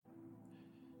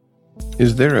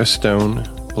Is there a stone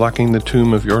blocking the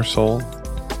tomb of your soul?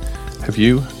 Have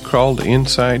you crawled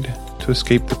inside to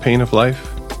escape the pain of life?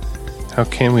 How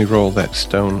can we roll that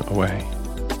stone away?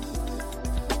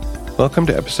 Welcome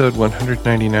to episode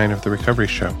 199 of The Recovery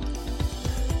Show.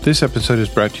 This episode is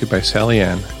brought to you by Sally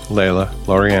Ann, Layla,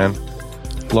 Lorianne,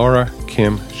 Laura,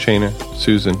 Kim, Shayna,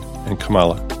 Susan, and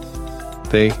Kamala.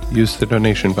 They use the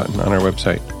donation button on our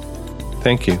website.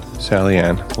 Thank you, Sally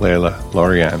Ann, Layla,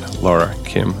 Lorianne, Laura,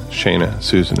 Kim, Shayna,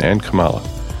 Susan, and Kamala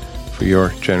for your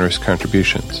generous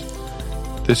contributions.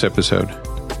 This episode,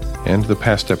 and the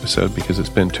past episode because it's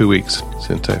been 2 weeks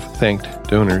since I've thanked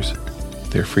donors,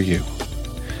 they're for you.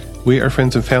 We are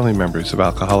friends and family members of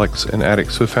alcoholics and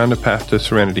addicts who have found a path to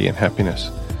serenity and happiness.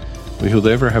 We who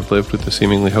live or have lived with the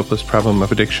seemingly hopeless problem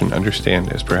of addiction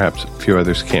understand as perhaps few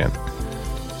others can.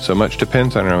 So much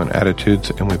depends on our own attitudes,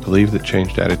 and we believe that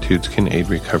changed attitudes can aid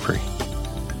recovery.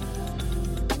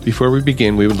 Before we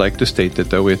begin, we would like to state that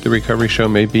though The Recovery Show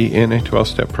may be in a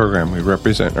 12-step program, we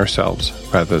represent ourselves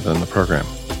rather than the program.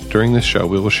 During this show,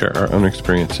 we will share our own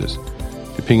experiences.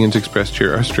 The opinions expressed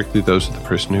here are strictly those of the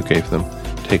person who gave them.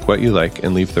 Take what you like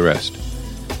and leave the rest.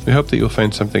 We hope that you'll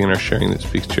find something in our sharing that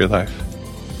speaks to your life.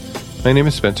 My name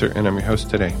is Spencer, and I'm your host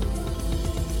today.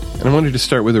 And I wanted to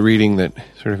start with a reading that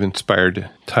sort of inspired the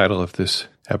title of this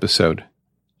episode.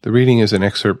 The reading is an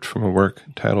excerpt from a work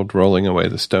titled Rolling Away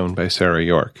the Stone by Sarah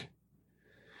York.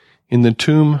 In the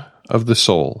tomb of the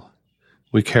soul,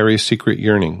 we carry secret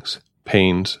yearnings,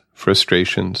 pains,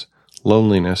 frustrations,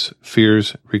 loneliness,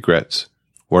 fears, regrets,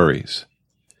 worries.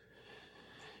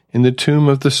 In the tomb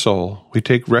of the soul, we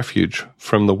take refuge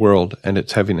from the world and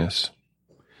its heaviness.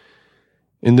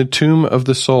 In the tomb of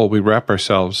the soul, we wrap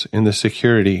ourselves in the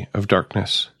security of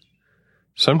darkness.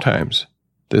 Sometimes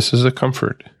this is a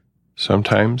comfort.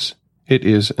 Sometimes it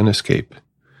is an escape.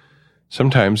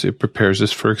 Sometimes it prepares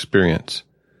us for experience.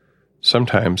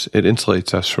 Sometimes it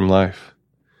insulates us from life.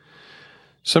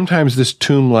 Sometimes this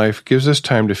tomb life gives us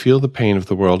time to feel the pain of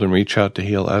the world and reach out to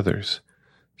heal others.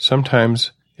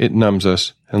 Sometimes it numbs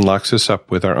us and locks us up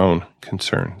with our own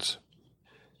concerns.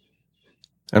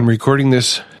 I'm recording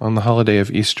this on the holiday of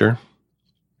Easter.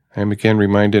 I am again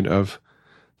reminded of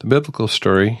the biblical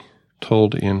story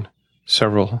told in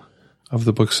several of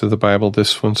the books of the Bible.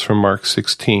 This one's from Mark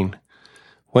 16.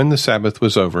 When the Sabbath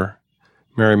was over,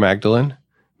 Mary Magdalene,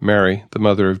 Mary, the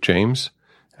mother of James,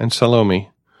 and Salome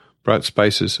brought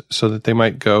spices so that they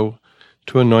might go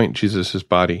to anoint Jesus'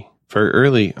 body. Very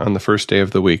early on the first day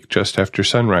of the week, just after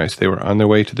sunrise, they were on their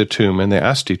way to the tomb, and they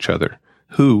asked each other,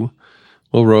 "Who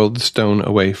will roll the stone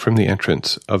away from the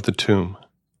entrance of the tomb?"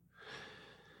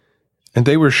 And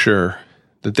they were sure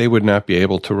that they would not be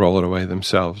able to roll it away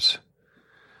themselves.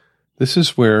 This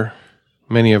is where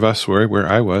many of us were,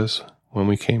 where I was when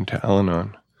we came to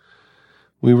Al-Anon.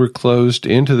 We were closed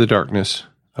into the darkness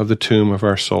of the tomb of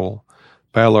our soul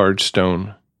by a large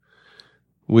stone,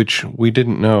 which we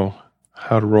didn't know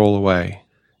how to roll away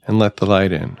and let the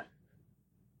light in.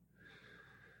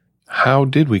 How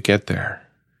did we get there?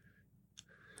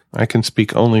 I can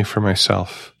speak only for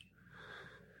myself,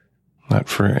 not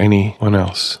for anyone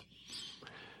else.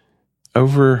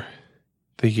 Over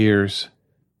the years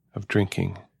of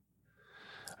drinking,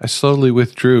 I slowly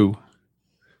withdrew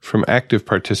from active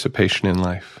participation in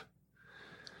life.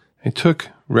 I took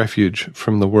refuge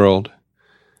from the world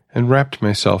and wrapped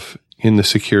myself in the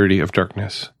security of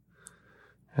darkness,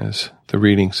 as the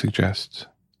reading suggests.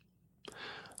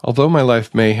 Although my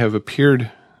life may have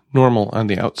appeared normal on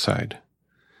the outside,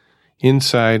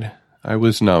 inside, I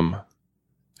was numb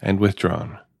and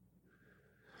withdrawn.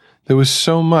 There was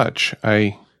so much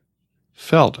I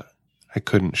felt I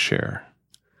couldn't share.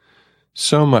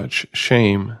 So much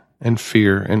shame and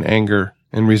fear and anger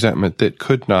and resentment that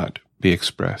could not be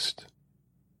expressed.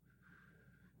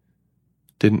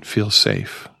 Didn't feel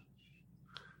safe.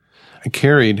 I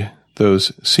carried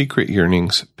those secret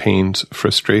yearnings, pains,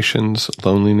 frustrations,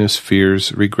 loneliness,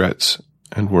 fears, regrets,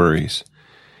 and worries,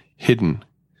 hidden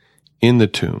in the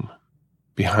tomb,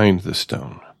 behind the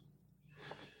stone.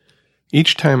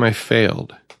 Each time I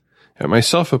failed at my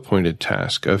self-appointed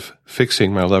task of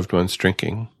fixing my loved one's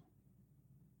drinking,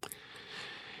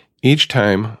 each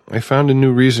time I found a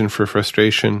new reason for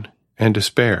frustration and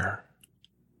despair.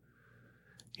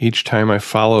 Each time I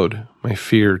followed my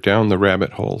fear down the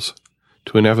rabbit holes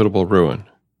to inevitable ruin.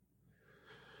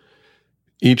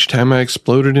 Each time I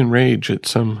exploded in rage at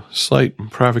some slight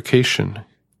provocation,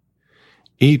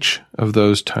 each of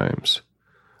those times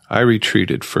I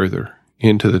retreated further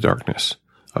into the darkness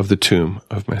of the tomb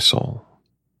of my soul.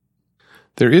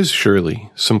 There is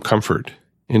surely some comfort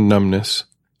in numbness,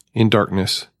 in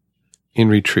darkness, in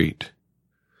retreat.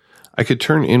 I could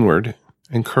turn inward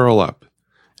and curl up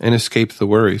and escape the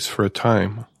worries for a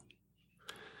time.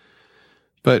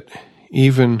 But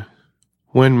even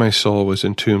when my soul was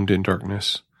entombed in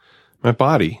darkness, my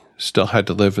body still had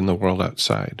to live in the world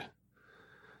outside.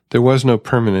 There was no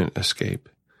permanent escape,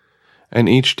 and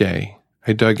each day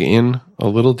I dug in a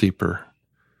little deeper,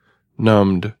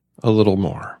 numbed a little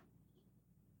more.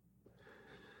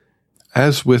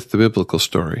 As with the biblical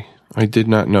story, I did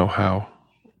not know how,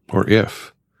 or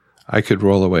if, I could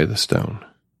roll away the stone.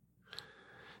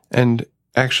 And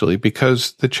actually,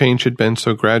 because the change had been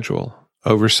so gradual,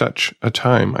 over such a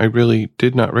time, I really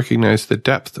did not recognize the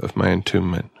depth of my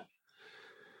entombment.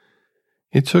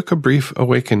 It took a brief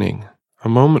awakening, a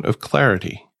moment of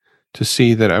clarity, to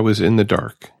see that I was in the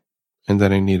dark and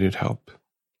that I needed help.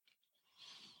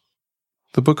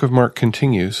 The book of Mark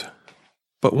continues,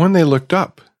 "But when they looked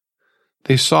up,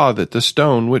 they saw that the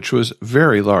stone, which was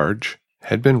very large,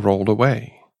 had been rolled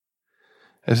away.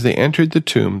 As they entered the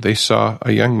tomb, they saw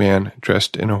a young man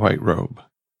dressed in a white robe."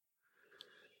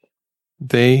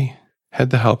 They had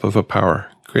the help of a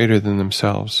power greater than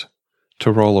themselves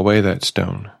to roll away that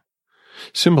stone,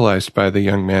 symbolized by the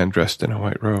young man dressed in a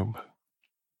white robe.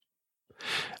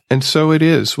 And so it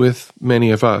is with many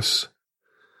of us.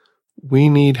 We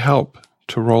need help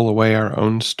to roll away our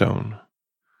own stone,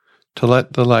 to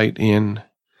let the light in,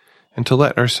 and to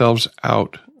let ourselves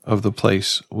out of the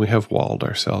place we have walled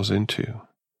ourselves into.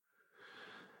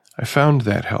 I found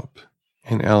that help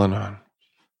in Al-Anon.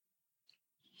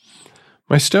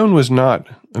 My stone was not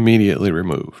immediately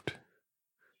removed,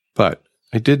 but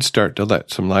I did start to let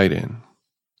some light in.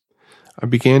 I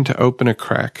began to open a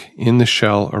crack in the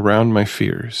shell around my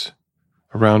fears,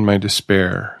 around my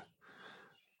despair,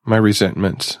 my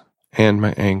resentments, and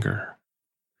my anger.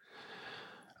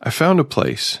 I found a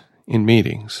place in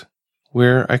meetings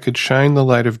where I could shine the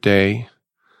light of day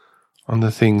on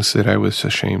the things that I was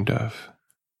ashamed of.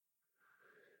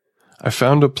 I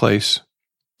found a place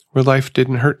where life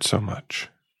didn't hurt so much.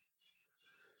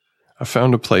 I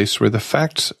found a place where the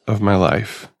facts of my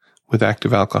life with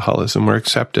active alcoholism were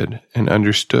accepted and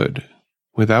understood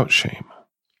without shame.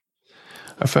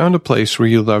 I found a place where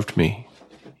you loved me,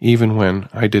 even when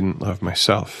I didn't love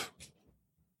myself.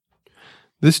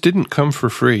 This didn't come for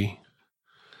free.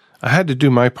 I had to do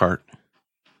my part.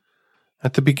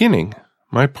 At the beginning,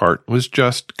 my part was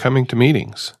just coming to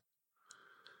meetings.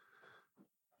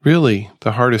 Really,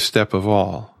 the hardest step of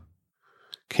all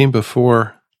came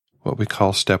before what we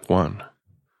call step one.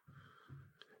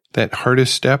 That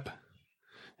hardest step,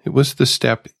 it was the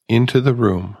step into the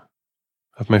room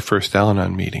of my first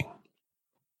Al-Anon meeting.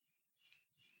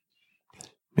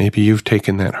 Maybe you've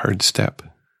taken that hard step.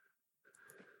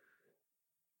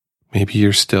 Maybe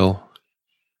you're still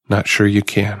not sure you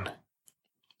can.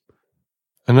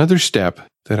 Another step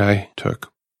that I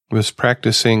took was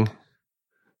practicing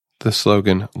the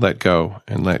slogan, "Let go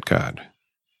and let God."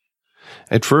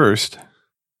 At first,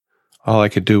 all I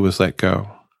could do was let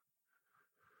go,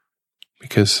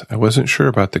 because I wasn't sure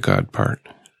about the God part.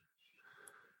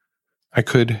 I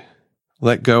could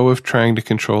let go of trying to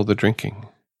control the drinking,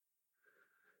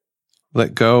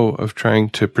 let go of trying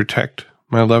to protect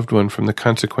my loved one from the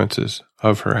consequences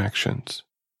of her actions,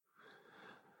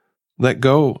 let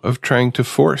go of trying to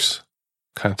force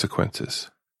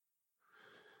consequences.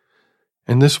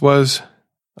 And this was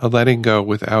a letting go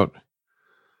without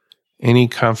any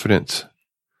confidence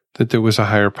that there was a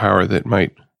higher power that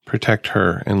might protect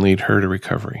her and lead her to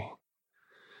recovery.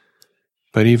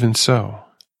 But even so,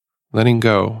 letting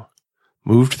go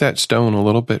moved that stone a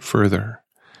little bit further,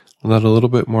 let a little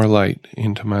bit more light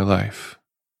into my life.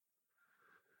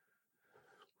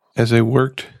 As I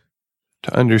worked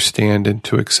to understand and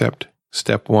to accept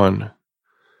step one,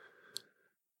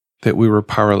 that we were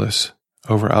powerless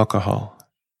over alcohol,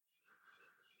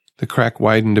 the crack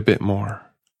widened a bit more,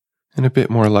 and a bit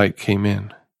more light came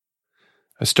in.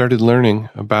 I started learning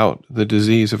about the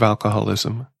disease of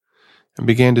alcoholism and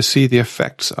began to see the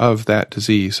effects of that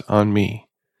disease on me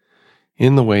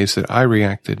in the ways that I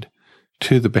reacted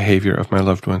to the behavior of my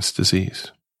loved one's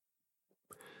disease.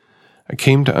 I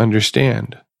came to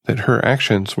understand that her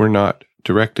actions were not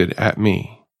directed at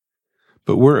me,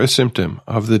 but were a symptom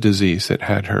of the disease that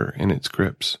had her in its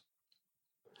grips.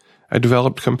 I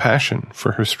developed compassion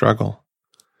for her struggle.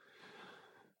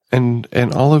 And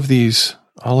all of these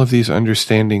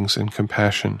understandings and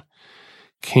compassion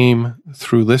came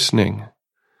through listening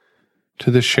to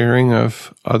the sharing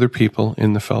of other people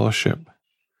in the fellowship,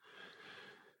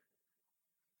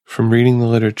 from reading the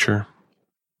literature,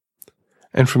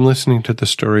 and from listening to the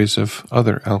stories of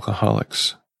other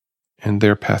alcoholics and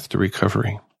their path to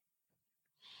recovery.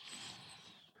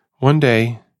 One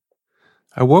day,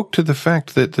 I woke to the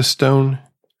fact that the stone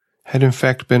had in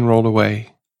fact been rolled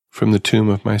away from the tomb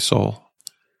of my soul,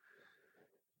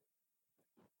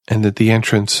 and that the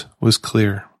entrance was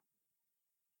clear.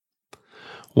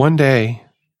 One day,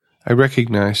 I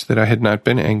recognized that I had not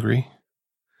been angry,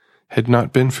 had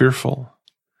not been fearful,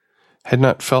 had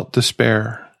not felt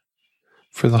despair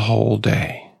for the whole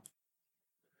day.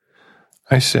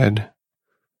 I said,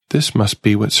 "This must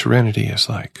be what serenity is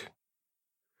like."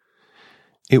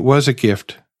 It was a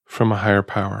gift from a higher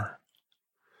power.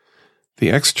 The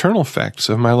external facts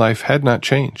of my life had not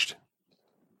changed.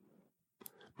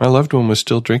 My loved one was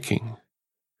still drinking.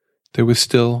 There was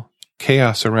still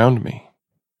chaos around me.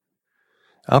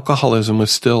 Alcoholism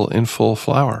was still in full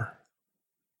flower.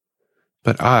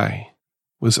 But I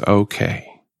was okay.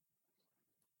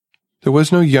 There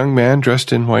was no young man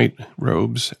dressed in white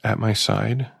robes at my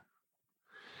side.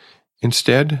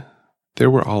 Instead, there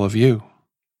were all of you.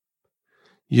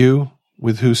 You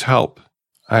with whose help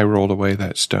I rolled away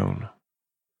that stone.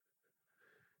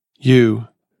 You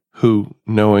who,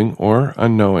 knowing or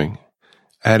unknowing,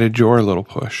 added your little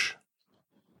push.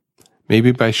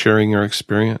 Maybe by sharing your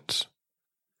experience.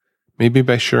 Maybe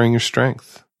by sharing your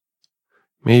strength.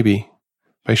 Maybe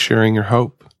by sharing your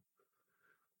hope.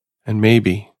 And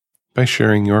maybe by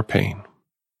sharing your pain.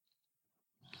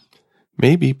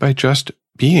 Maybe by just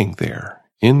being there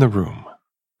in the room,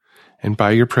 and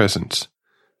by your presence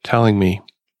telling me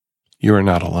you are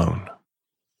not alone.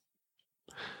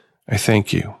 I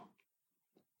thank you.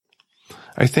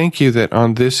 I thank you that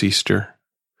on this Easter,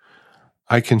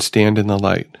 I can stand in the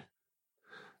light.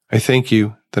 I thank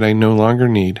you that I no longer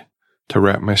need to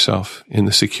wrap myself in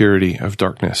the security of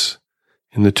darkness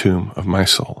in the tomb of my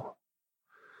soul.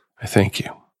 I thank you.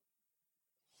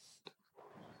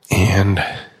 And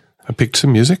I picked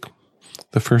some music.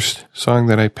 The first song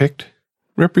that I picked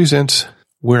represents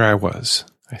where I was,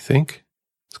 I think.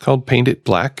 It's called Paint It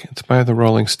Black. It's by the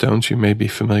Rolling Stones. You may be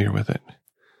familiar with it.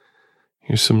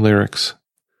 Here's some lyrics.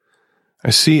 I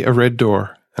see a red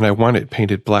door, and I want it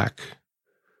painted black.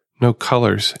 No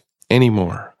colors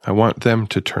anymore. I want them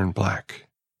to turn black.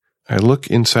 I look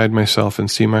inside myself and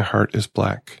see my heart is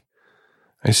black.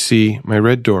 I see my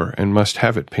red door and must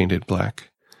have it painted black.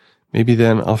 Maybe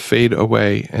then I'll fade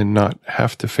away and not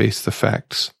have to face the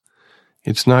facts.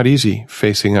 It's not easy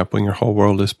facing up when your whole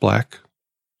world is black.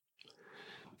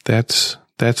 That's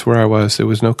where I was. There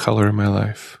was no color in my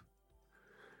life.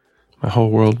 My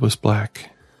whole world was black.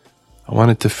 I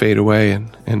wanted to fade away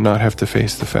and not have to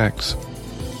face the facts.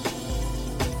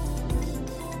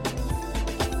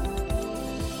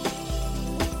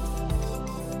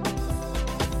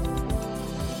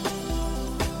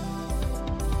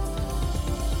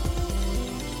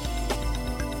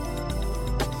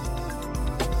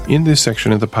 In this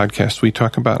section of the podcast, we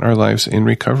talk about our lives in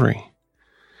recovery.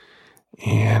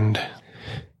 And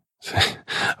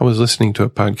I was listening to a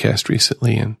podcast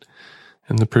recently, and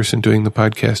the person doing the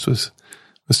podcast was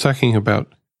talking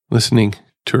about listening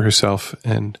to herself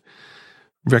and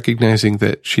recognizing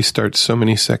that she starts so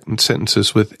many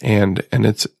sentences with and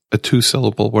it's a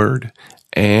 2-syllable word.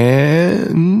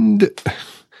 And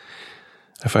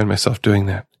I find myself doing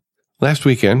that. Last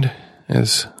weekend,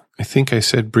 as I think I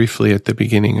said briefly at the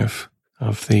beginning of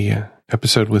the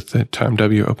episode with the Tom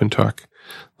W. Open Talk,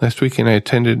 last weekend I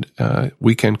attended a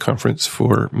weekend conference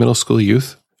for middle school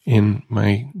youth in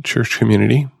my church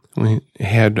community. We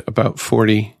had about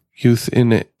 40 youth in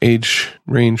the age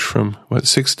range from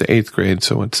 6th to 8th grade.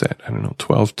 So what's that?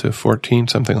 12 to 14,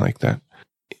 something like that.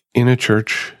 In a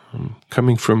church,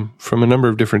 coming from a number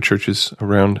of different churches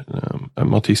around a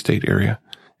multi-state area.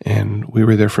 And we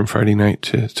were there from Friday night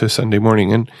to Sunday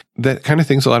morning. And that kind of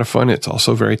thing's a lot of fun. It's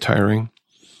also very tiring,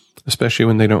 especially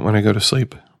when they don't want to go to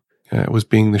sleep. I was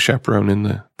being the chaperone in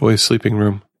the boys' sleeping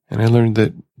room. And I learned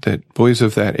that boys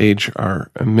of that age are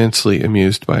immensely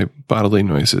amused by bodily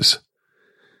noises,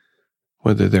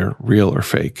 whether they're real or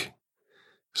fake.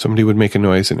 Somebody would make a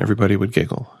noise and everybody would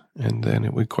giggle, and then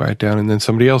it would quiet down, and then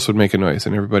somebody else would make a noise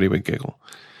and everybody would giggle.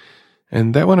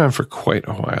 And that went on for quite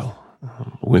a while,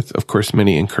 with, of course,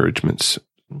 many encouragements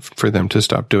for them to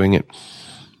stop doing it.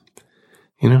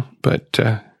 But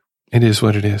it is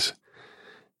what it is.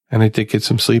 And I did get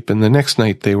some sleep, and the next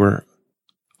night they were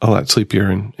a lot sleepier,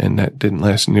 and that didn't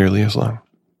last nearly as long.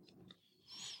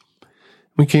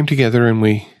 We came together and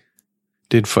we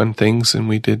did fun things, and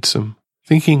we did some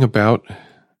thinking about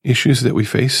issues that we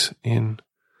face in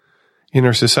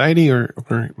our society or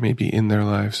maybe in their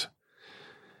lives.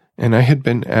 And I had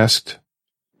been asked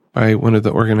by one of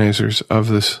the organizers of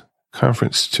this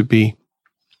conference to be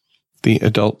the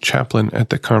adult chaplain at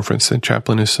the conference. The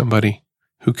chaplain is somebody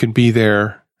who can be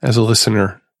there as a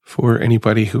listener for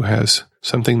anybody who has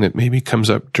something that maybe comes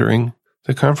up during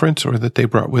the conference or that they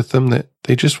brought with them that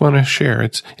they just want to share.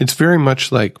 It's very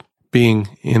much like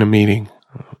being in a meeting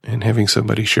and having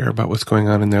somebody share about what's going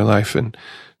on in their life and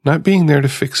not being there to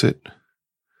fix it,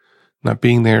 not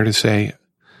being there to say,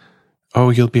 oh,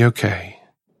 you'll be okay.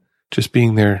 Just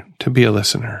being there to be a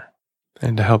listener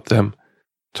and to help them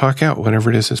talk out whatever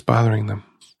it is that's bothering them.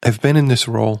 I've been in this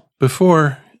role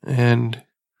before, and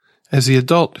as the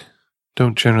adult,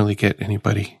 don't generally get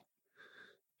anybody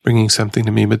bringing something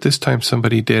to me, but this time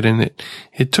somebody did, and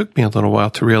it took me a little while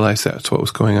to realize that's what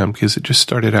was going on because it just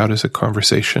started out as a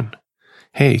conversation.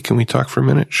 Hey, can we talk for a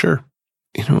minute? Sure.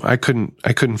 I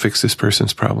couldn't fix this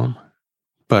person's problem,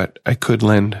 but I could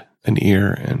lend an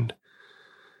ear and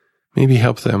maybe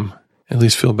help them at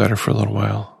least feel better for a little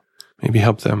while. Maybe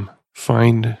help them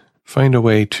find a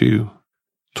way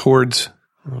towards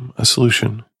a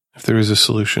solution, if there is a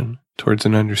solution, towards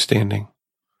an understanding.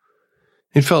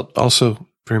 It felt also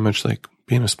very much like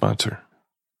being a sponsor.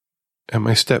 At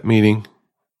my step meeting,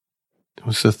 it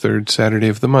was the third Saturday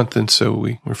of the month, and so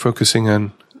we were focusing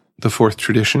on the fourth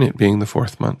tradition, it being the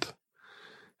fourth month.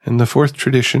 And the fourth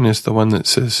tradition is the one that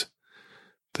says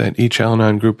that each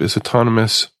Al-Anon group is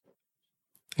autonomous,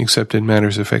 except in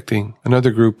matters affecting another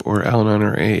group or Al-Anon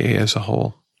or AA as a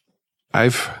whole.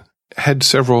 I've had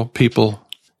several people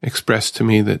express to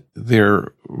me that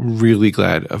they're really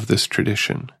glad of this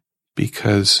tradition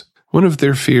because one of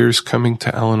their fears coming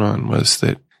to Al-Anon was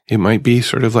that it might be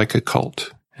sort of like a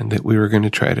cult and that we were going to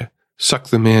try to suck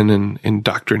them in and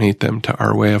indoctrinate them to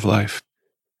our way of life.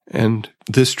 And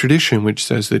this tradition, which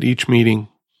says that each meeting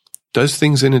does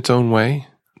things in its own way,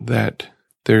 that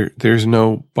there's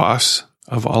no boss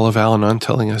of all of Al-Anon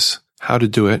telling us how to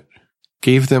do it,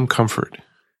 gave them comfort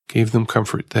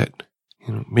that,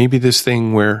 maybe this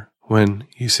thing where when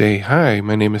you say, hi,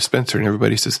 my name is Spencer, and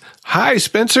everybody says, hi,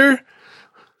 Spencer,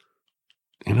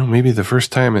 maybe the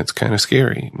first time it's kind of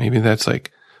scary. Maybe that's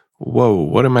like, whoa,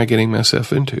 what am I getting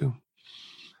myself into?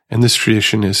 And this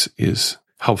tradition is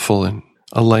helpful in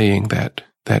allaying that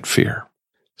fear.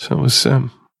 So it was a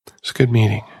good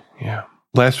meeting. Yeah.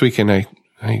 Last weekend, I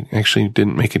actually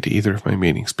didn't make it to either of my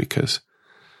meetings because,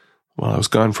 I was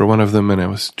gone for one of them and I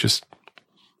was just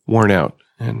worn out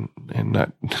and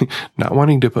not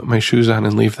wanting to put my shoes on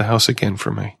and leave the house again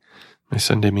for my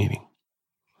Sunday meeting.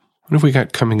 What have we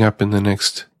got coming up in the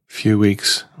next few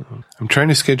weeks? I'm trying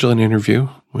to schedule an interview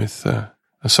with a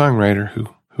songwriter who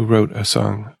wrote a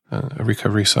song, a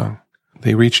recovery song.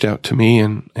 They reached out to me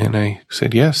and I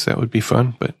said, yes, that would be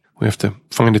fun, but we have to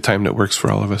find a time that works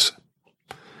for all of us.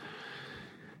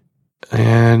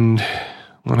 And I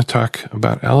want to talk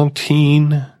about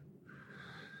Alateen.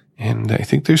 And I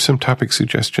think there's some topic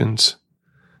suggestions.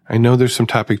 I know there's some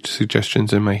topic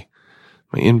suggestions in my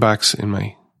inbox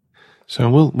so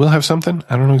we'll have something.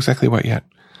 I don't know exactly what yet.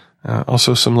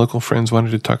 Also, some local friends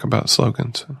wanted to talk about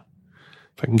slogans.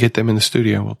 If I can get them in the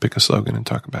studio, we'll pick a slogan and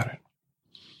talk about it.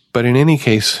 But in any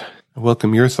case, I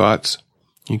welcome your thoughts.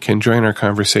 You can join our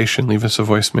conversation, leave us a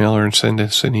voicemail, or send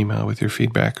us an email with your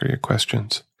feedback or your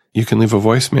questions. You can leave a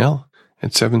voicemail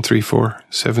at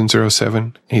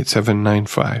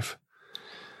 734-707-8795.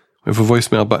 We have a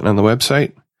voicemail button on the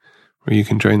website where you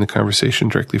can join the conversation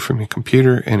directly from your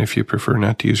computer, and if you prefer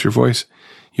not to use your voice,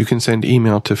 you can send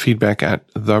email to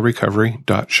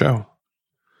feedback@therecovery.show.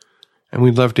 And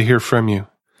we'd love to hear from you.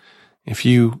 If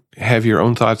you have your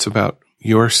own thoughts about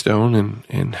your stone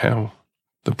and how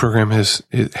the program has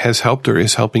helped or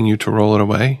is helping you to roll it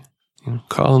away,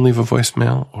 call and leave a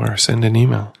voicemail or send an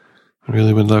email. I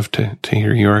really would love to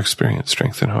hear your experience,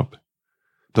 strength, and hope.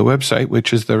 The website,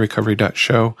 which is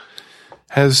therecovery.show,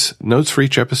 has notes for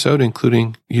each episode,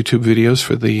 including YouTube videos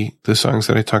for the songs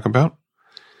that I talk about,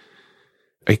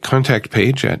 a contact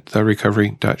page at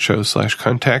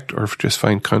therecovery.show/contact, or just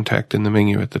find contact in the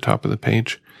menu at the top of the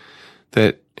page,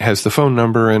 that has the phone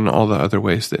number and all the other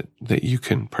ways that you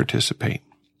can participate.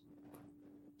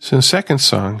 So the second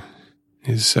song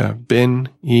is Ben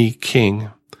E.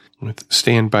 King with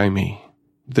Stand By Me.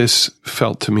 This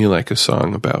felt to me like a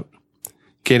song about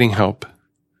getting help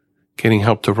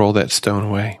to roll that stone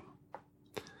away.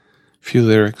 A few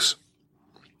lyrics.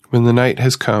 When the night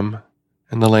has come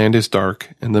and the land is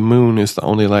dark and the moon is the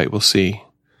only light we'll see,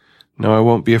 no, I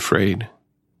won't be afraid.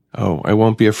 Oh, I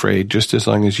won't be afraid just as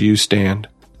long as you stand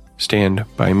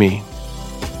by me.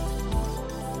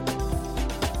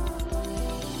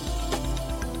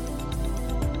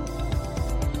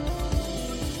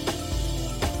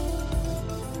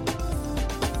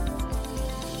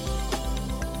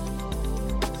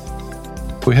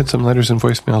 We had some letters and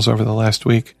voicemails over the last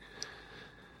week.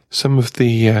 Some of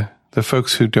the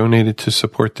folks who donated to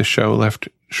support the show left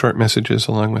short messages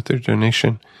along with their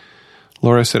donation.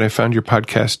 Laura said, I found your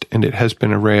podcast and it has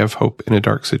been a ray of hope in a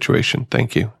dark situation.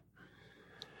 Thank you.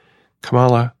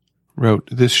 Kamala wrote,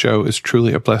 this show is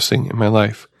truly a blessing in my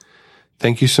life.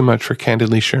 Thank you so much for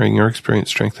candidly sharing your experience,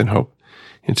 strength, and hope.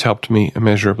 It's helped me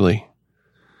immeasurably.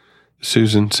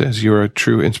 Susan says, you are a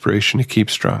true inspiration to keep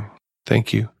strong.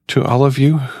 Thank you to all of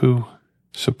you who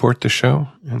support the show,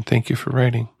 and thank you for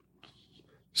writing.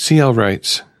 CL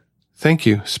writes, thank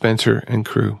you, Spencer and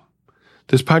crew.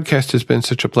 This podcast has been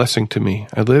such a blessing to me.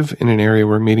 I live in an area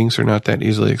where meetings are not that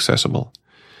easily accessible.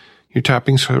 Your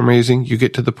topics are amazing. You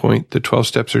get to the point. The 12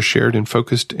 steps are shared and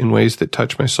focused in ways that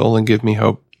touch my soul and give me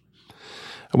hope.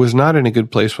 I was not in a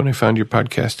good place when I found your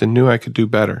podcast and knew I could do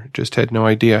better, just had no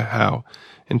idea how,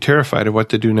 and terrified of what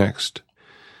to do next.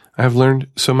 I have learned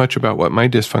so much about what my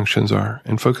dysfunctions are,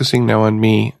 and focusing now on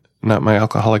me, not my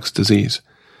alcoholic's disease.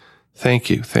 Thank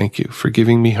you for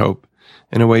giving me hope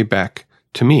and a way back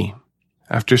to me.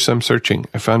 After some searching,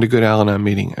 I found a good Al-Anon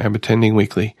meeting I am attending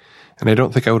weekly, and I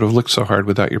don't think I would have looked so hard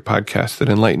without your podcast that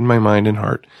enlightened my mind and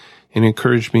heart and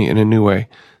encouraged me in a new way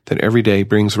that every day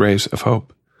brings rays of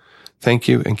hope. Thank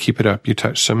you, and keep it up. You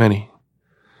touch so many.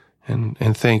 And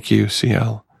thank you,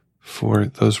 CL, for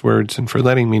those words and for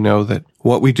letting me know that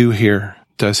what we do here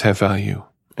does have value.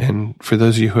 And for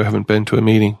those of you who haven't been to a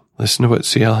meeting, listen to what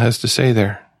CL has to say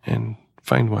there and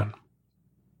find one.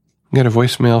 I got a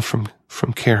voicemail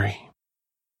from Carrie.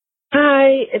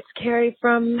 Hi, it's Carrie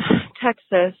from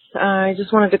Texas. I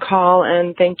just wanted to call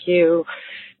and thank you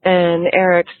and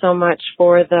Eric so much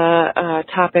for the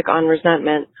topic on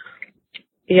resentment.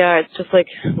 Yeah, it's just like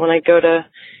when I go to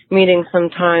meetings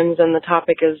sometimes and the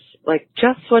topic is like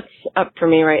just what's up for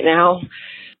me right now.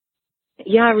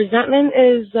 Yeah, resentment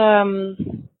is,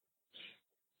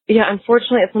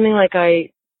 unfortunately it's something like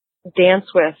I dance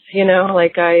with,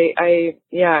 like I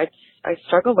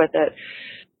struggle with it.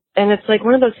 And it's like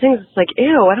one of those things, it's like,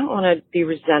 ew, I don't want to be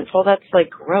resentful. That's like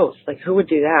gross. Like who would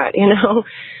do that,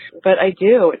 But I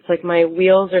do. It's like my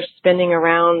wheels are spinning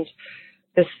around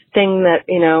this thing that,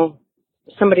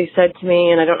 somebody said to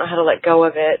me and I don't know how to let go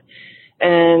of it.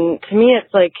 And to me,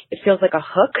 it's like, it feels like a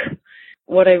hook.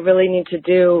 What I really need to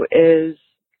do is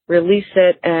release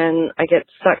it, and I get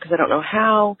stuck because I don't know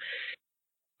how.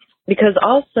 Because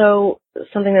also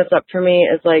something that's up for me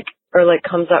is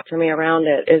comes up for me around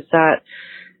it is that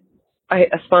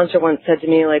a sponsor once said to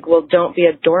me, like, well, don't be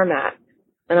a doormat.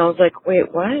 And I was like,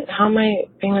 wait, what? How am I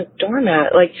being a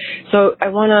doormat? Like, so I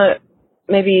want to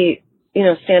maybe,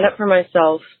 stand up for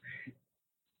myself,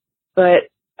 but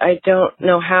I don't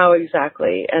know how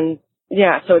exactly. And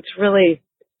yeah, so it's really,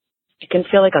 it can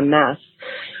feel like a mess.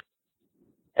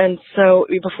 And so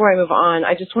before I move on,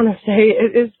 I just want to say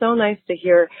it is so nice to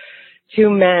hear two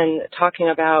men talking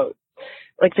about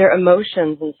like their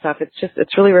emotions and stuff.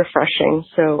 It's really refreshing.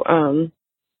 So,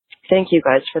 thank you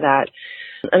guys for that.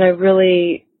 And I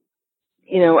really,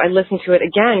 I listened to it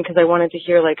again because I wanted to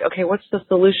hear like, okay, what's the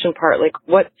solution part? Like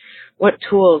what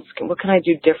tools, what can I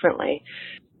do differently?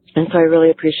 And so I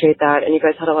really appreciate that. And you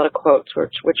guys had a lot of quotes,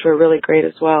 which were really great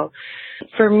as well.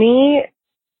 For me,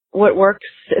 what works,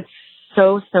 it's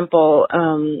so simple.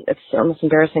 It's almost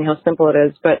embarrassing how simple it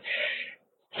is, but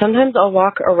sometimes I'll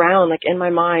walk around like in my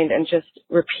mind and just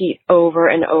repeat over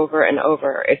and over and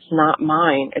over. It's not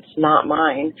mine. It's not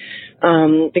mine.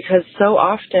 Because so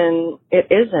often it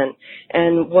isn't.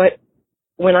 And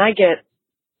when I get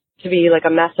to be like a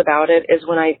mess about it is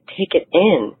when I take it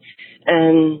in,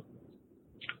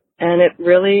 and it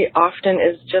really often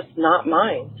is just not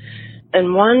mine.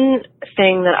 And one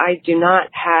thing that I do not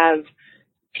have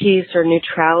peace or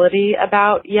neutrality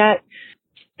about yet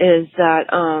is that,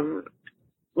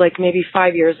 like maybe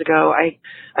 5 years ago,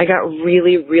 I got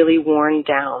really, really worn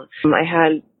down. I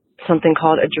had something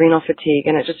called adrenal fatigue,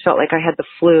 and it just felt like I had the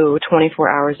flu 24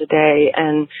 hours a day.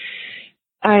 And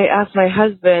I asked my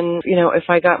husband, if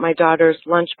I got my daughter's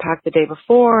lunch packed the day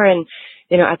before, and,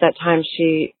 at that time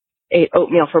she ate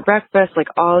oatmeal for breakfast, like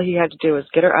all he had to do was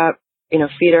get her up,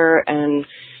 feed her and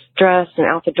dress and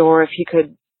out the door if he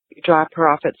could drop her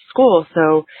off at school.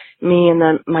 So me and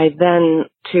then my then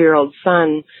 2-year-old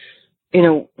son,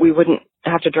 we wouldn't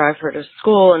have to drive her to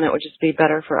school, and it would just be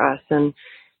better for us. And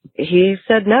he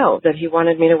said no, that he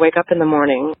wanted me to wake up in the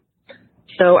morning.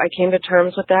 So I came to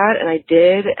terms with that, and I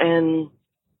did. And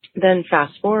then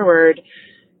fast forward,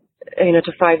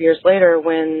 to 5 years later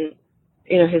when,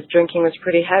 his drinking was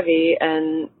pretty heavy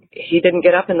and he didn't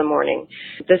get up in the morning.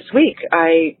 This week,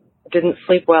 I didn't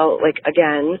sleep well,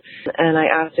 again. And I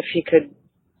asked if he could,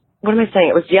 what am I saying?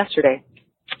 It was yesterday.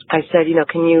 I said,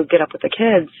 can you get up with the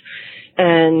kids?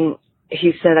 And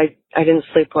he said, I didn't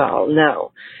sleep well.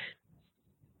 No.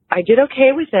 I did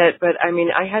okay with it, but I mean,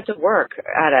 I had to work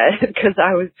at it because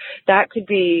that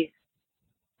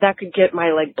could get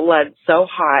my like blood so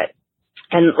hot.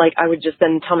 And like, I would just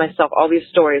then tell myself all these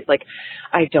stories, like,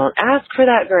 I don't ask for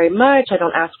that very much. I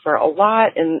don't ask for a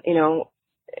lot. And, you know,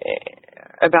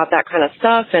 about that kind of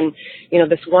stuff. And, you know,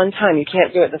 this one time, you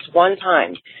can't do it this one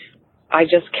time. I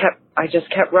just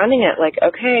kept running it like,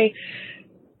 okay,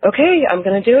 I'm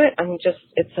going to do it.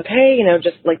 It's okay. You know,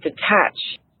 just like detach,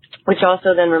 which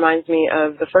also then reminds me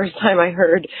of the first time I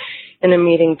heard in a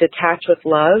meeting, detach with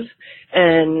love.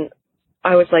 And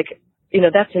I was like, you know,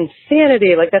 that's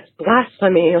insanity. Like, that's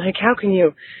blasphemy. Like, how can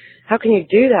you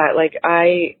do that? Like,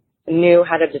 I knew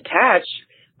how to detach,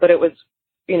 but it was,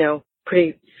 you know,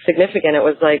 pretty significant. It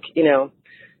was like, you know,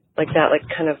 like that, like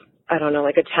kind of, I don't know,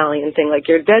 like Italian thing, like,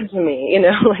 you're dead to me, you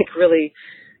know, like really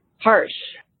harsh.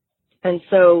 And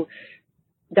so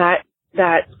that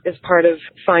is part of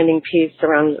finding peace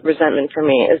around resentment for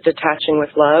me, is detaching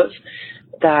with love.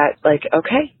 That like,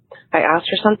 okay, I asked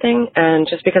for something, and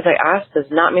just because I asked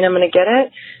does not mean I'm going to get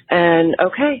it. And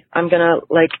okay, I'm going to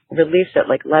like release it,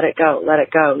 like let it go,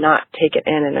 not take it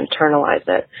in and internalize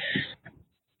it.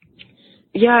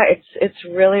 Yeah, it's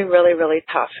really, really, really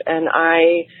tough. And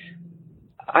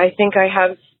I think I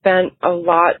have spent a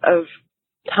lot of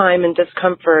time and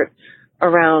discomfort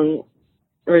around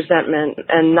resentment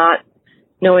and not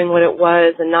knowing what it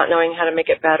was and not knowing how to make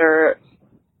it better.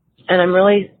 And I'm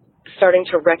really starting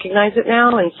to recognize it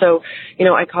now. And so, you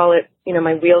know, I call it, you know,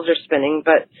 my wheels are spinning,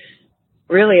 but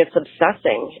really it's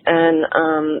obsessing. And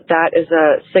that is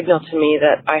a signal to me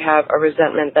that I have a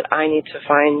resentment that I need to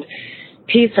find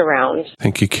peace around.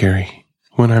 Thank you, Carrie.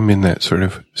 When I'm in that sort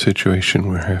of situation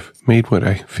where I've made what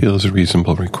I feel is a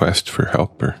reasonable request for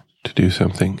help or to do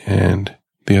something, and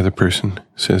the other person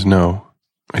says no,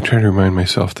 I try to remind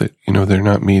myself that, you know, they're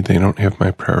not me, they don't have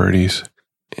my priorities,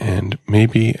 and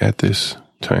maybe at this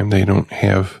time they don't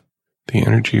have the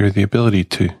energy or the ability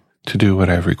to do what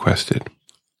I've requested.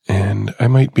 And I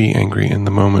might be angry in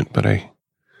the moment, but I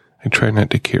try not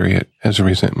to carry it as a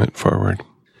resentment forward.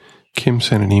 Kim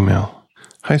sent an email.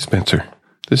 Hi, Spencer.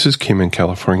 This is Kim in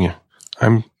California.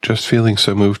 I'm just feeling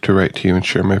so moved to write to you and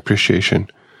share my appreciation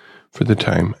for the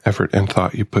time, effort, and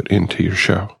thought you put into your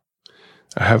show.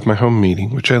 I have my home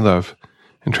meeting, which I love,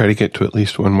 and try to get to at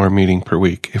least one more meeting per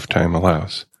week if time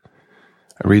allows.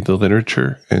 I read the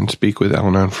literature and speak with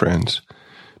Al-Anon friends,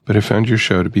 but I found your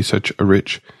show to be such a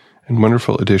rich and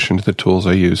wonderful addition to the tools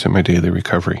I use in my daily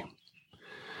recovery.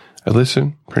 I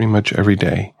listen pretty much every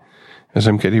day as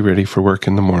I'm getting ready for work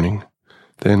in the morning,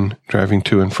 then driving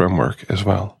to and from work as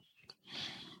well.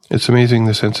 It's amazing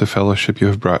the sense of fellowship you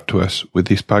have brought to us with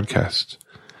these podcasts.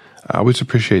 I always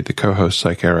appreciate the co-hosts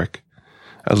like Eric.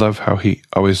 I love how he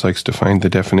always likes to find the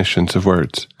definitions of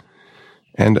words,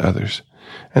 and others,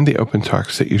 and the open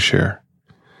talks that you share,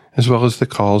 as well as the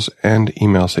calls and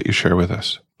emails that you share with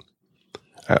us.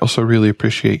 I also really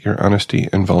appreciate your honesty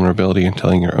and vulnerability in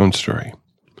telling your own story.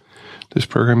 This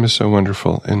program is so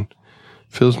wonderful and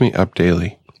fills me up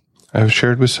daily. I have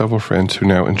shared with several friends who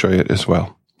now enjoy it as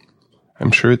well.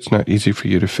 I'm sure it's not easy for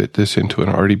you to fit this into an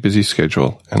already busy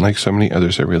schedule, and like so many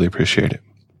others, I really appreciate it.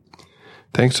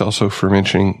 Thanks also for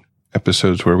mentioning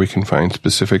episodes where we can find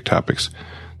specific topics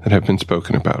that have been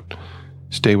spoken about.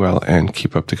 Stay well and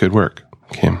keep up the good work,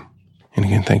 Kim. And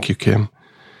again, thank you, Kim.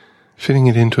 Fitting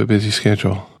it into a busy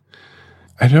schedule.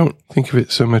 I don't think of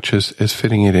it so much as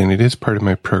fitting it in. It is part of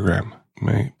my program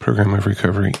of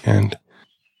recovery, and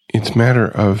it's a matter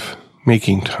of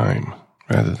making time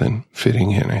rather than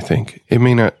fitting in, I think. It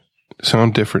may not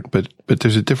sound different, but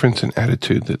there's a difference in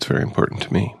attitude that's very important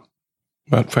to me.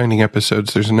 About finding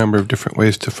episodes, there's a number of different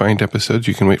ways to find episodes.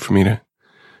 You can wait for me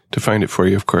to find it for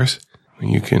you, of course.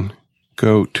 You can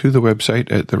go to the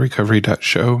website at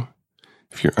therecovery.show.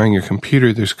 If you're on your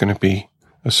computer, there's going to be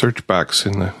a search box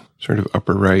in the sort of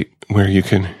upper right where you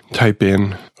can type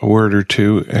in a word or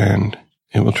two, and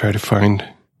it will try to find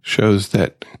shows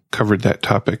that covered that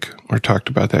topic or talked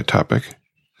about that topic.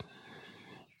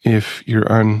 If you're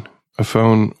on a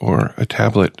phone or a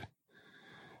tablet,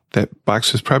 that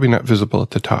box is probably not visible at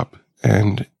the top.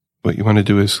 And what you want to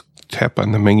do is tap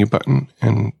on the menu button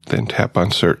and then tap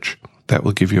on search. That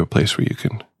will give you a place where you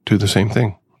can do the same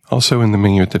thing. Also in the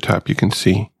menu at the top, you can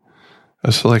see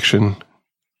a selection,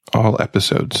 all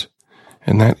episodes.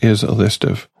 And that is a list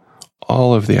of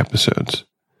all of the episodes,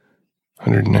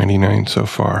 199 so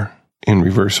far, in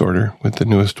reverse order with the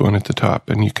newest one at the top.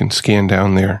 And you can scan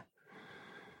down there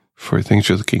for things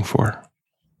you're looking for.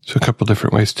 So a couple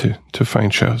different ways to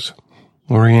find shows.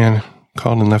 Lorianne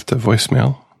called and left a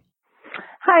voicemail.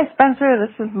 Hi, Hi, Spencer.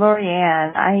 This is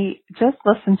Lorianne. I just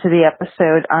listened to the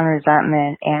episode on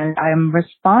resentment, and I'm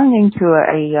responding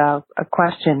to a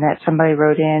question that somebody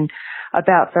wrote in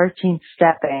about 13th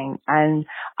stepping, and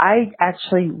I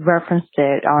actually referenced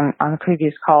it on a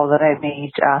previous call that I made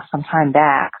some time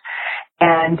back,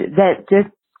 and that the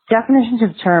definition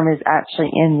of the term is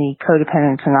actually in the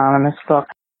Codependence Anonymous book.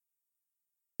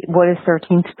 What is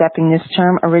 13th stepping? This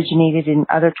term originated in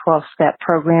other 12-step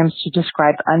programs to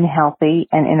describe unhealthy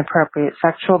and inappropriate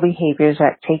sexual behaviors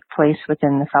that take place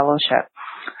within the fellowship.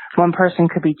 One person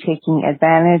could be taking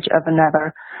advantage of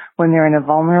another when they're in a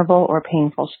vulnerable or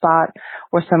painful spot,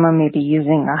 or someone may be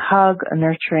using a hug, a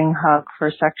nurturing hug,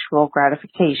 for sexual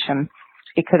gratification.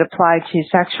 It could apply to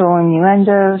sexual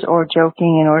innuendos or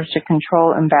joking in order to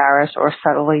control, embarrass, or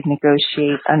subtly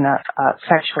negotiate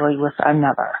sexually with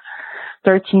another.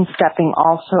 13th stepping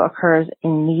also occurs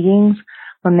in meetings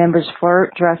when members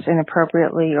flirt, dress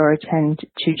inappropriately, or attend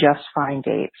to just fine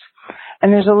dates.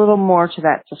 And there's a little more to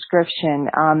that description.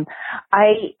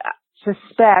 I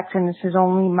suspect, and this is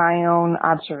only my own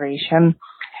observation,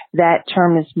 that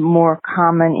term is more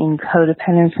common in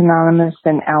Codependence Anonymous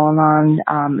than Al-Anon.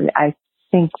 I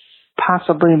think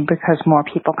possibly because more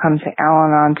people come to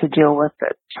Al-Anon to deal with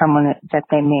someone that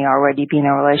they may already be in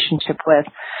a relationship with.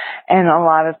 And a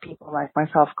lot of people like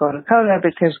myself go to Coda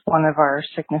because one of our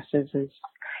sicknesses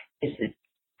is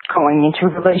going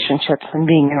into relationships and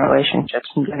being in relationships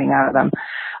and getting out of them.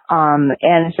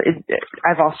 And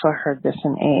I've also heard this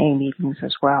in AA meetings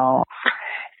as well.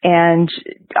 And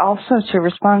also to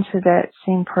respond to that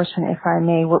same person, if I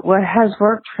may, what has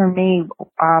worked for me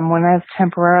when I've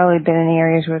temporarily been in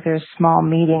areas where there's small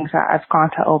meetings, I've gone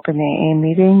to open AA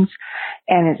meetings,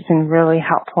 and it's been really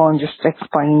helpful and just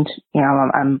explained,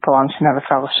 I belong to another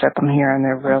fellowship, I'm here, and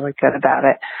they're really good about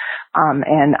it.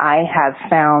 And I have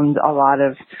found a lot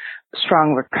of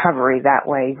strong recovery that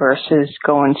way versus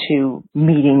going to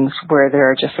meetings where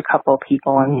there are just a couple of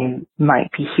people and you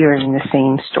might be hearing the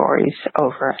same stories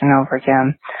over and over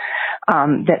again.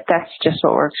 That's just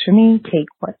what works for me. Take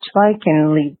what you like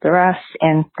and leave the rest.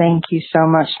 And thank you so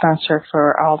much, Spencer,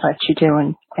 for all that you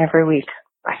do every week.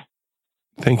 Bye.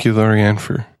 Thank you, Lorianne,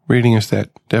 for reading us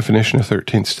that definition of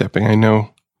 13th stepping. I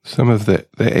know some of the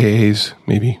AAs,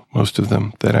 maybe most of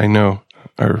them that I know,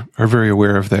 are very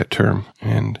aware of that term.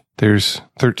 And there's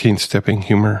 13th stepping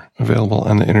humor available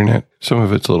on the internet. Some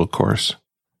of it's a little coarse,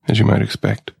 as you might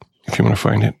expect. If you want to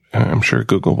find it, I'm sure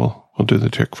Google will do the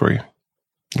trick for you.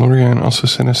 Lorianne also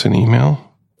sent us an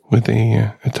email with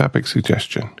a topic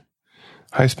suggestion.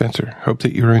 Hi, Spencer. Hope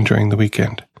that you're enjoying the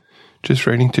weekend. Just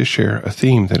writing to share a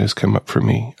theme that has come up for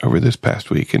me over this past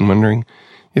week and wondering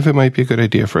if it might be a good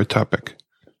idea for a topic.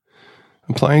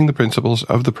 Applying the principles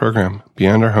of the program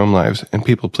beyond our home lives and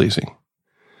people-pleasing.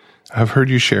 I've heard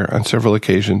you share on several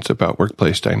occasions about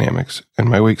workplace dynamics, and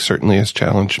my week certainly has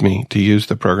challenged me to use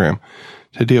the program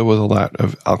to deal with a lot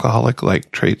of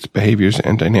alcoholic-like traits, behaviors,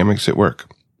 and dynamics at work.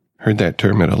 Heard that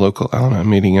term at a local Al-Anon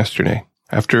meeting yesterday.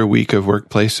 After a week of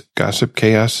workplace gossip,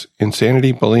 chaos,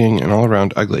 insanity, bullying, and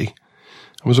all-around ugly,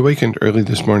 I was awakened early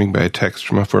this morning by a text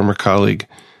from a former colleague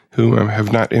whom I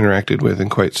have not interacted with in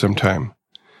quite some time.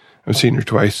 I've seen her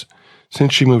twice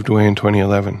since she moved away in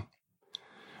 2011.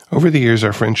 Over the years,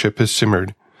 our friendship has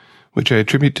simmered, which I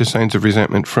attribute to signs of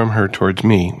resentment from her towards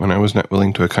me when I was not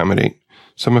willing to accommodate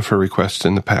some of her requests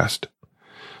in the past.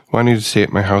 Wanting to stay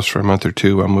at my house for a month or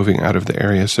two while moving out of the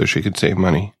area so she could save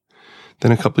money.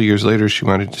 Then a couple years later, she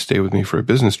wanted to stay with me for a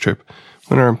business trip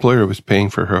when our employer was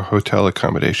paying for her hotel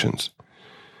accommodations.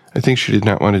 I think she did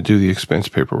not want to do the expense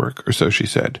paperwork, or so she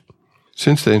said.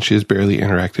 Since then, she has barely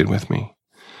interacted with me.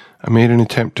 I made an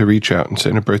attempt to reach out and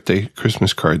send a birthday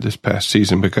Christmas card this past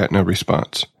season, but got no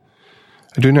response.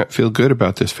 I do not feel good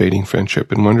about this fading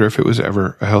friendship and wonder if it was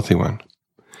ever a healthy one.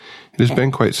 It has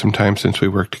been quite some time since we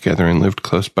worked together and lived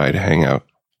close by to hang out.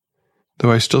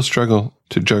 Though I still struggle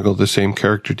to juggle the same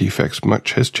character defects,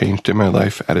 much has changed in my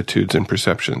life, attitudes, and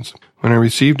perceptions. When I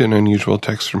received an unusual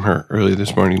text from her early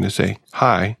this morning to say,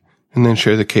 hi, and then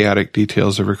share the chaotic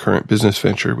details of her current business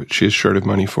venture, which she is short of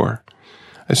money for,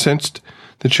 I sensed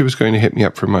that she was going to hit me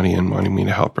up for money and wanting me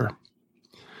to help her.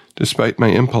 Despite my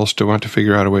impulse to want to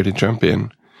figure out a way to jump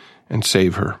in and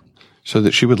save her, so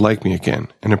that she would like me again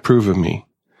and approve of me,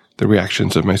 the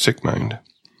reactions of my sick mind.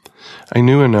 I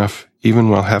knew enough, even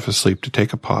while half asleep, to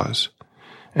take a pause,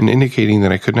 and indicating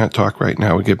that I could not talk right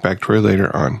now would get back to her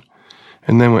later on,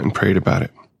 and then went and prayed about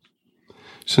it.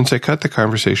 Since I cut the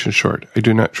conversation short, I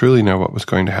do not truly know what was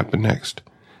going to happen next.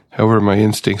 However, my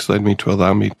instincts led me to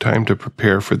allow me time to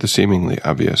prepare for the seemingly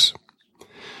obvious.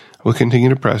 I will continue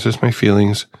to process my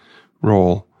feelings,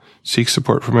 roll, seek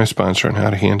support from my sponsor on how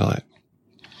to handle it.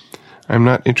 I'm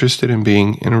not interested in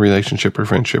being in a relationship or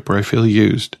friendship where I feel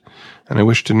used, and I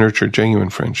wish to nurture genuine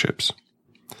friendships.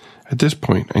 At this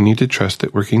point, I need to trust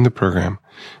that working the program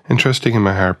and trusting in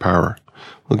my higher power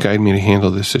will guide me to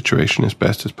handle this situation as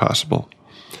best as possible,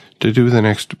 to do the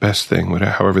next best thing,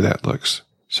 however that looks.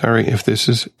 Sorry if this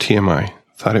is TMI.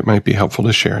 Thought it might be helpful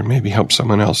to share and maybe help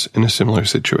someone else in a similar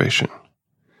situation.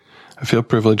 I feel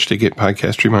privileged to get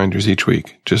podcast reminders each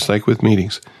week. Just like with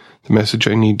meetings, the message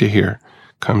I need to hear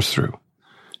comes through,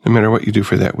 no matter what you do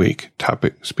for that week,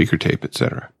 topic, speaker tape,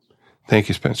 etc. Thank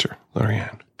you, Spencer.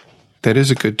 Lorianne. That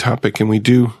is a good topic, and we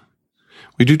do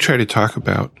try to talk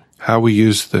about how we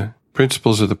use the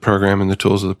principles of the program and the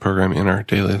tools of the program in our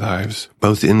daily lives,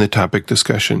 both in the topic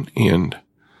discussion and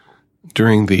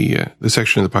during the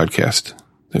section of the podcast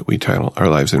that we title Our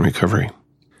Lives in Recovery.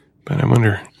 But I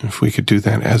wonder if we could do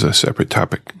that as a separate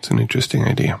topic. It's an interesting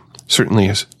idea. Certainly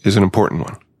is an important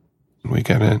one. We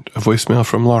got a voicemail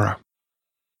from Laura.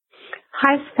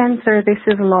 Hi, Spencer. This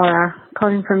is Laura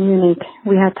calling from Munich.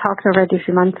 We had talked already a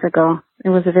few months ago. It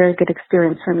was a very good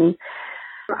experience for me.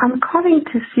 I'm calling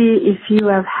to see if you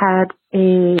have had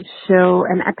an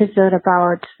episode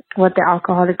about what the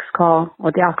alcoholics call,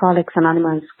 or the Alcoholics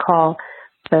Anonymous call,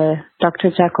 the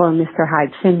Dr. Jekyll and Mr.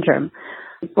 Hyde syndrome.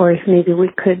 Or if maybe we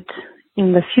could,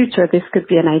 in the future, this could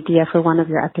be an idea for one of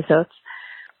your episodes.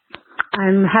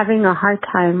 I'm having a hard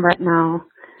time right now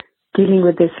dealing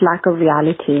with this lack of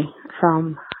reality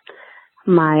from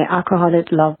my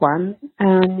alcoholic loved one,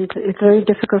 and it's very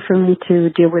difficult for me to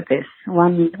deal with this.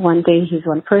 One day he's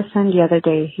one person, the other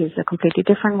day he's a completely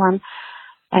different one,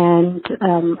 and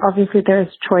obviously there's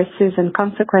choices and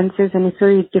consequences, and it's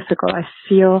very difficult. I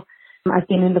feel I've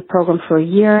been in the program for a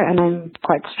year, and I'm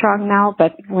quite strong now,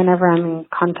 but whenever I'm in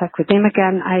contact with him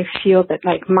again, I feel that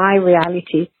like my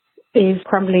reality is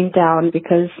crumbling down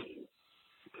because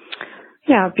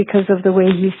of the way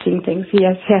he's seeing things. He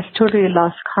has totally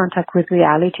lost contact with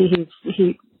reality.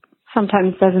 He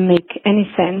sometimes doesn't make any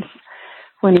sense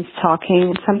when he's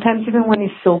talking. Sometimes even when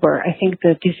he's sober, I think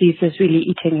the disease is really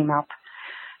eating him up.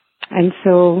 And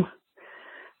so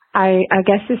I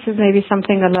guess this is maybe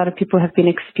something a lot of people have been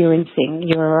experiencing.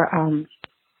 Your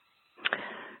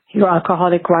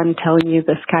alcoholic one telling you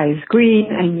the sky is green,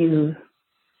 and you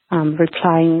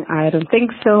replying, I don't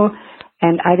think so.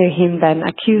 And either him then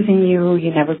accusing you,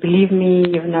 you never believe me,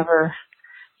 you're never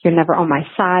on my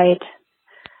side.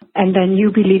 And then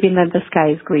you believing that the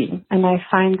sky is green. And I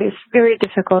find this very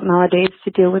difficult nowadays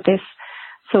to deal with this.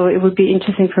 So it would be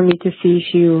interesting for me to see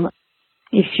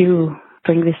if you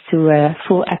bring this to a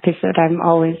full episode. I'm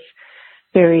always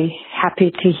very happy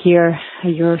to hear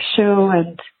your show,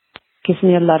 and gives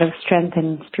me a lot of strength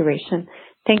and inspiration.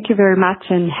 Thank you very much,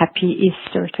 and happy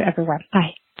Easter to everyone.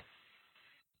 Bye.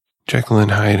 Jekyll and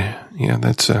Hyde. Yeah,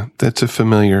 that's a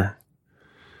familiar.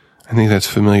 I think that's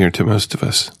familiar to most of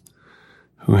us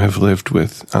who have lived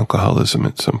with alcoholism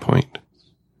at some point,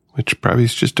 which probably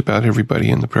is just about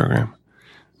everybody in the program.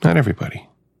 Not everybody.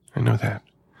 I know that.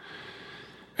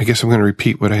 I guess I'm going to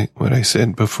repeat what I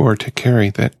said before to Carrie,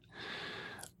 that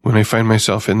when I find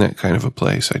myself in that kind of a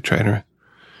place, I try to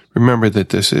remember that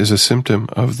this is a symptom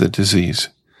of the disease,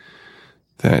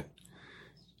 that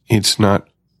it's not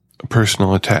a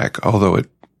personal attack, although it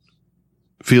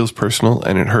feels personal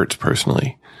and it hurts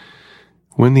personally.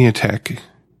 When the attack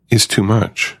is too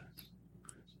much,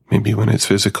 maybe when it's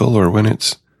physical or when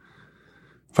it's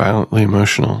violently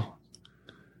emotional,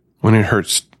 when it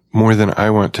hurts more than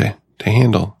I want to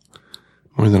handle,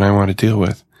 more than I want to deal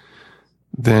with,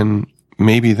 then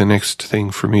maybe the next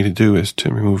thing for me to do is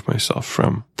to remove myself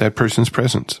from that person's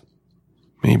presence.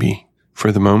 Maybe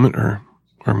for the moment or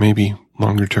maybe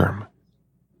longer term.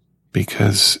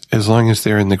 Because as long as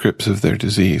they're in the grips of their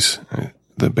disease,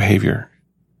 the behavior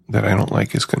that I don't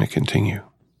like is going to continue.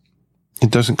 It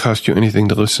doesn't cost you anything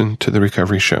to listen to the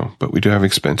Recovery Show, but we do have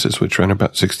expenses which run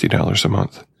about $60 a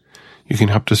month. You can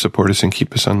help to support us and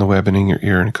keep us on the web and in your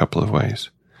ear in a couple of ways.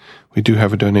 We do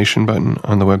have a donation button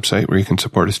on the website where you can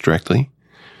support us directly,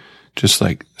 just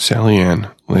like Sally Ann,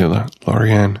 Layla,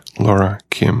 Lorianne, Laura,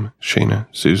 Kim, Shayna,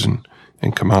 Susan,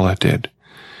 and Kamala did.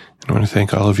 And I want to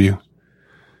thank all of you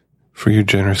for your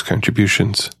generous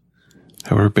contributions,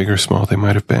 however big or small they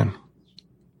might have been.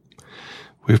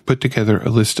 We've put together a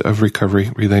list of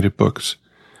recovery-related books.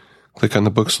 Click on the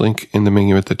books link in the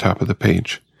menu at the top of the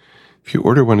page. If you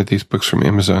order one of these books from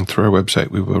Amazon through our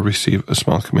website, we will receive a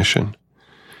small commission.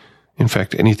 In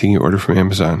fact, anything you order from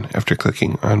Amazon after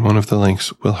clicking on one of the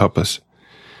links will help us.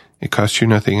 It costs you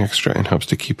nothing extra and helps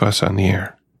to keep us on the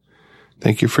air.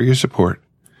 Thank you for your support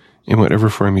in whatever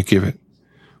form you give it.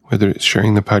 Whether it's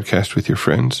sharing the podcast with your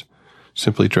friends,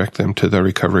 simply direct them to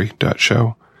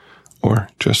therecovery.show, or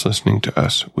just listening to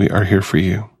us, we are here for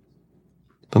you.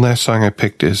 The last song I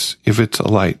picked is If It's a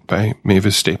Light by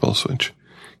Mavis Staples, which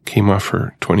came off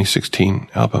her 2016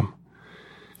 album.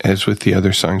 As with the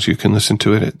other songs, you can listen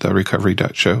to it at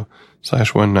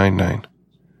therecovery.show/199.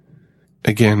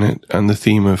 Again, on the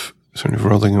theme of sort of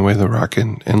rolling away the rock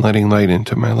and letting light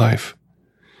into my life.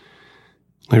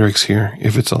 Lyrics here: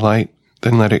 if it's a light,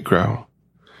 then let it grow.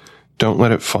 Don't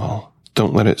let it fall.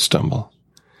 Don't let it stumble.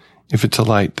 If it's a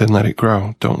light, then let it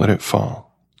grow. Don't let it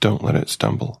fall. Don't let it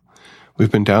stumble.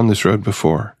 We've been down this road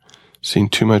before, seen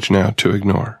too much now to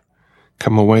ignore.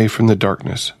 Come away from the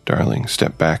darkness, darling.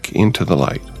 Step back into the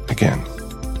light again.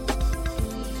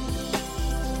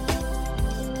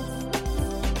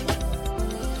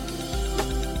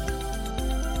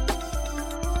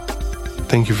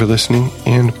 Thank you for listening,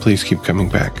 and please keep coming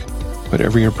back.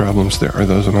 Whatever your problems, there are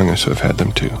those among us who have had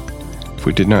them too. If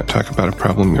we did not talk about a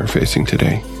problem you're facing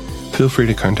today, feel free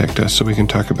to contact us so we can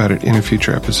talk about it in a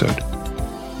future episode.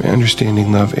 May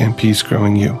understanding, love, and peace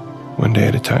growing you, one day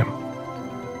at a time.